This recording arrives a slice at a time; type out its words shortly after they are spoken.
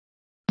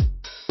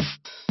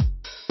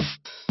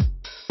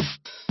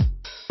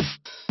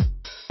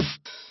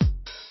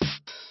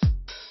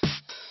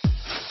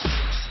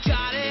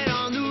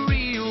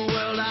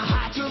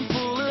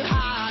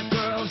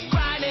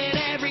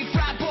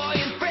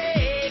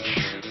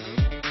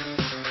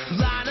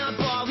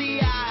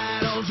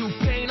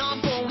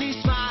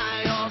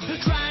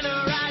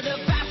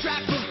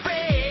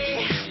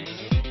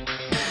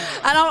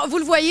Alors, vous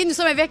le voyez, nous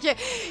sommes avec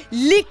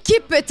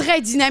l'équipe très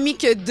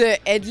dynamique de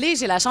Hedley.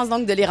 J'ai la chance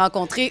donc de les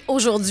rencontrer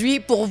aujourd'hui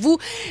pour vous.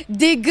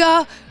 Des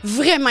gars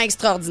vraiment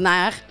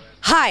extraordinaires.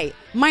 Hi,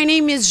 my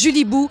name is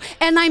Julie Bou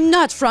and I'm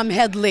not from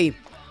Hedley.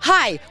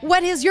 Hi,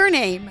 what is your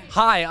name?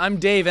 Hi, I'm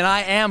Dave and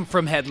I am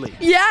from Hedley.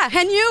 Yeah,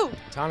 and you?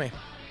 Tommy.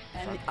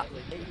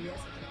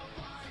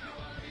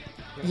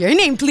 Your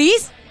name,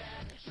 please?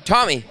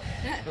 Tommy.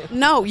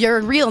 No,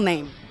 your real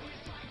name.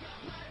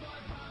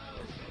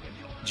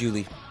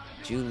 Julie.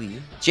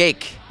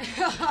 Jake.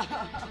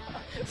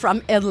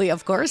 From Hedley,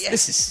 of course.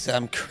 Yes,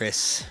 I'm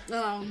Chris.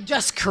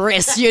 Just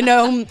Chris, you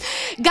know.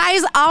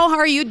 Guys, how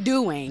are you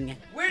doing?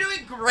 We're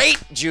doing great,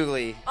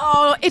 Julie.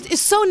 Oh, it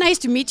is so nice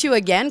to meet you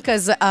again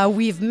because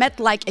we've met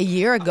like a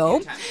year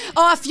ago.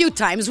 A few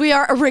times. We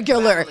are a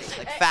regular.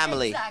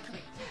 Family. Exactly.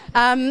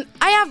 I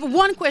have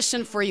one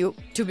question for you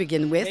to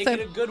begin with. Make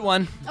it a good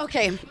one.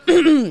 Okay.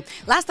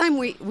 Last time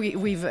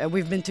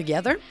we've been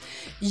together,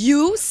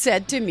 you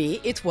said to me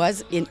it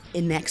was in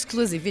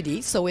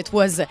exclusivity, so it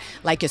was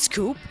like a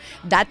scoop,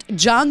 that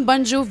John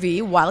Bon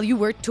Jovi, while you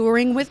were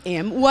touring with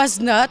him, was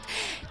not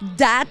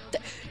that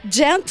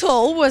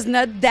gentle, was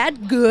not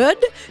that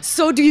good.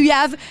 So do you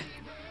have...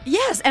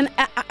 Yes, and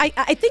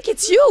I think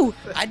it's you.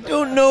 I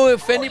don't know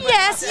if anybody...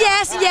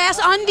 Yes,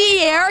 on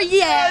the air,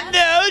 yeah.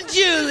 No,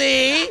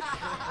 Julie.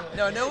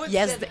 No one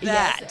Yes, said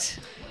yes.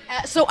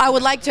 that. So I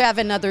would like to have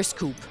another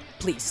scoop,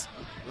 please.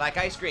 Like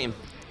ice cream.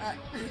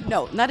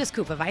 No, not a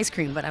scoop of ice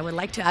cream, but I would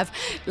like to have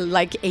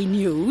like a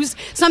news,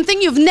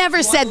 something you've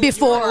never said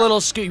before. You want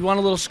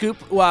a little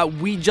scoop?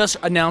 We just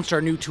announced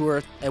our new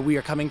tour, and we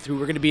are coming through.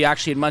 We're going to be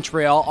actually in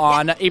Montreal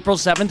on April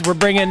 7th. We're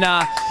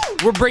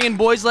bringing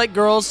Boys Like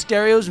Girls,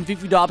 Stereos, and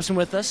Fifi Dobson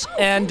with us.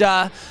 And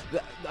a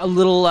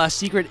little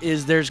secret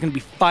is there's going to be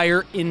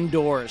fire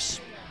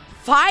indoors.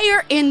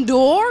 Fire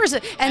indoors?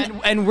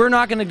 And we're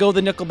not going to go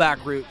the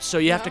Nickelback route, so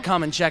you have to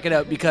come and check it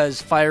out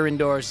because fire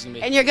indoors is going to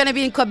be... And you're going to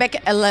be in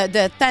Quebec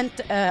the 10th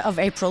of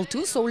April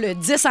too, so le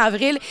 10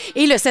 avril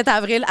et le 7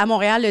 avril à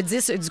Montréal, le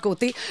 10 du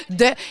côté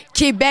de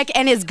Québec,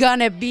 and it's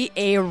going to be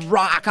a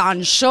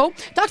rock-on show.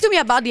 Talk to me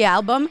about the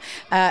album.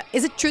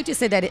 Is it true to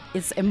say that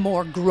it's a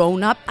more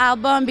grown-up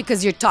album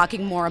because you're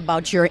talking more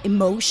about your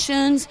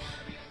emotions?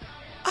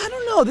 I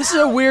don't know. This is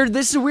a weird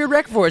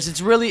record for us.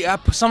 It's really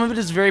some of it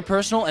is very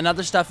personal, and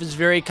other stuff is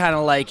very kind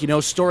of like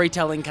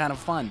storytelling kind of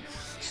fun.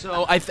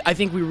 So I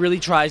think we really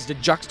tries to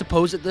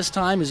juxtapose it this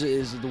time.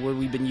 Is the word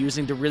we've been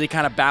using to really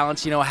kind of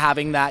balance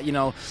having that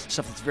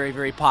stuff that's very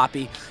very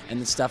poppy and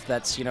the stuff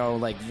that's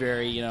like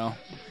very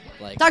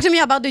like. Talk to me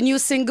about the new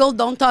single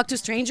 "Don't Talk to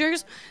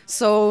Strangers."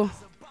 So,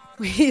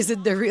 is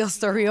it the real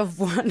story of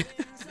one?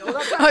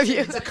 Of you?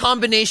 It's a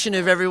combination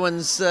of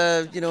everyone's,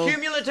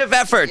 cumulative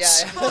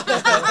efforts.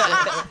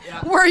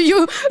 Yeah. Were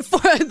you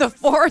for the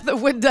fourth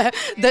with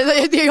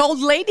the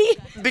old lady?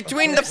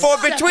 Between the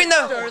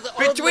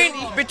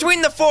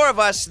four of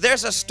us,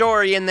 there's a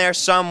story in there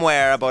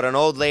somewhere about an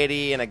old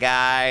lady and a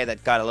guy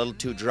that got a little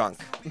too drunk.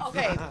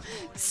 Okay,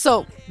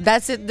 so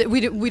that's it.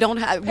 We don't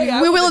have.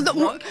 We will.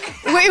 Okay,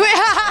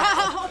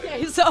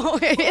 so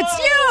it's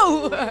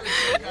you.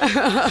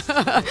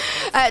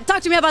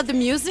 Talk to me about the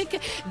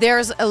music.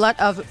 There's a lot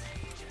of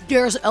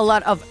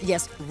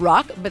yes,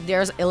 rock, but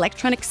there's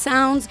electronic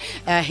sounds,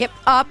 hip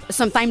hop,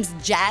 sometimes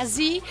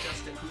jazzy.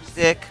 Just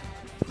acoustic.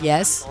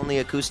 Yes. Only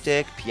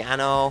acoustic,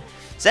 piano.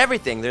 It's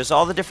everything. There's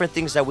all the different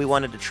things that we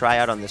wanted to try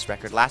out on this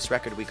record. Last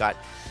record we got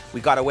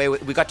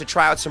to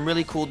try out some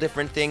really cool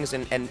different things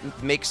and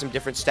make some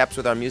different steps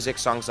with our music.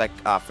 Songs like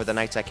For the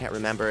Nights I Can't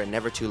Remember and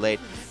Never Too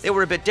Late. They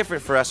were a bit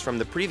different for us from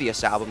the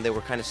previous album. They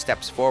were kind of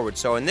steps forward.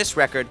 So in this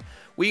record,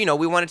 we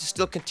wanted to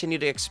still continue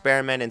to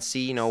experiment and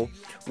see,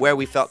 where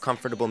we felt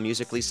comfortable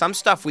musically. Some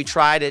stuff we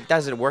tried, it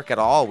doesn't work at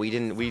all. We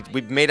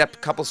made up a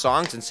couple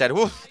songs and said,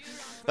 "Whoa,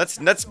 let's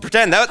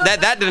pretend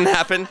that didn't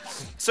happen."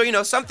 So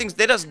some things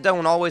they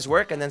don't always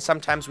work, and then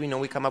sometimes we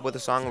come up with a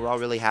song we're all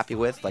really happy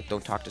with, like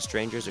 "Don't Talk to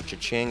Strangers" or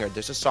 "Cha-Ching," or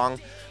there's a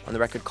song on the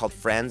record called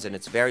 "Friends," and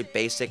it's very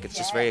basic. It's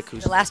just very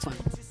acoustic. The last one.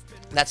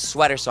 That's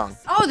Sweater Song.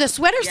 Oh, the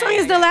Sweater Song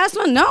is the last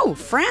one. No,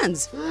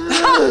 Friends.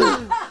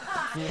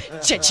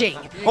 Cha-ching.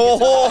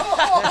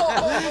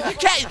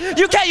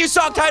 You can't use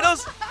song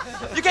titles.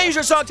 You can't use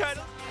your song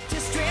title.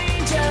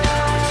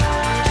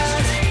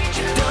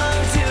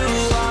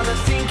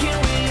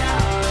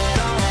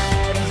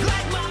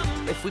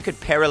 If we could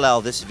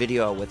parallel this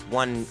video with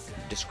one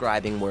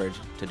describing word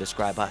to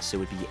describe us, it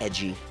would be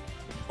edgy.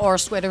 Or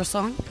Sweater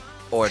Song.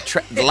 Or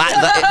the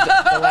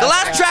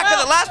last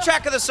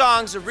track of the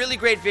song is a really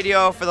great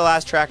video for the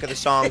last track of the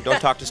song.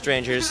 Don't Talk to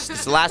Strangers.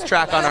 It's the last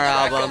track on our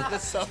album.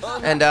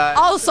 And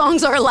all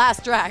songs are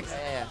last tracks.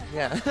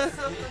 Yeah.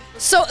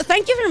 So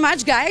thank you very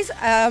much, guys.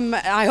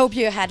 I hope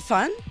you had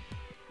fun.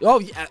 Oh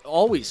yeah,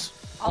 always.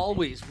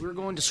 Always. We're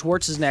going to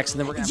Schwartz's next, and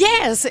then we're going.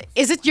 Yes.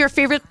 Is it your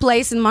favorite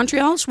place in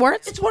Montreal,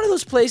 Schwartz? It's one of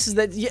those places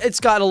that it's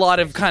got a lot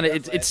of kind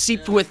of it's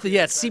seeped with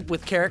it's seeped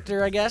with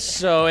character, I guess.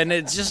 So and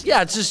it's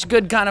just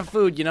good kind of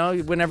food, you know.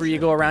 Whenever you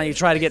go around, you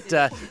try to get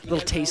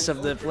little tastes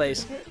of the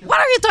place. What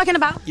are you talking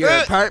about? Your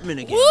apartment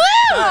again.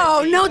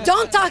 Whoa! No,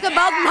 don't talk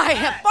about my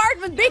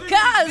apartment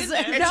because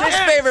It's his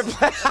favorite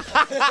place.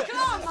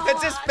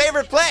 It's his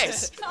favorite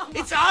place.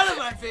 It's all of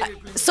my favorite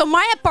places. So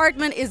my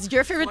apartment is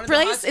your favorite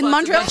place in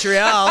Montreal?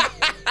 Montreal.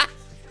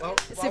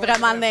 C'est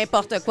vraiment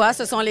n'importe quoi.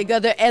 Ce sont les gars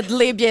de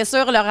Hedley, bien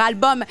sûr. Leur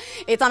album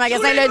est en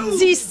magasin le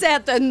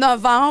 17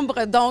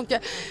 novembre. Donc,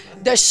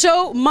 the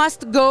show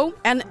must go.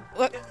 And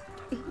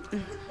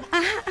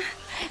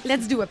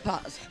let's do a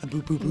pause.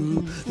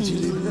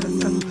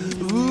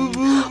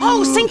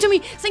 Oh, sing to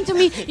me, sing to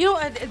me. You know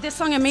this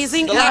song,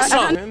 amazing. The last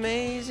song. You're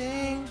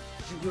amazing.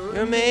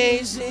 You're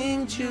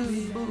amazing,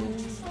 Julie.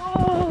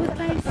 Oh,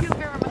 thank you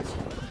very much.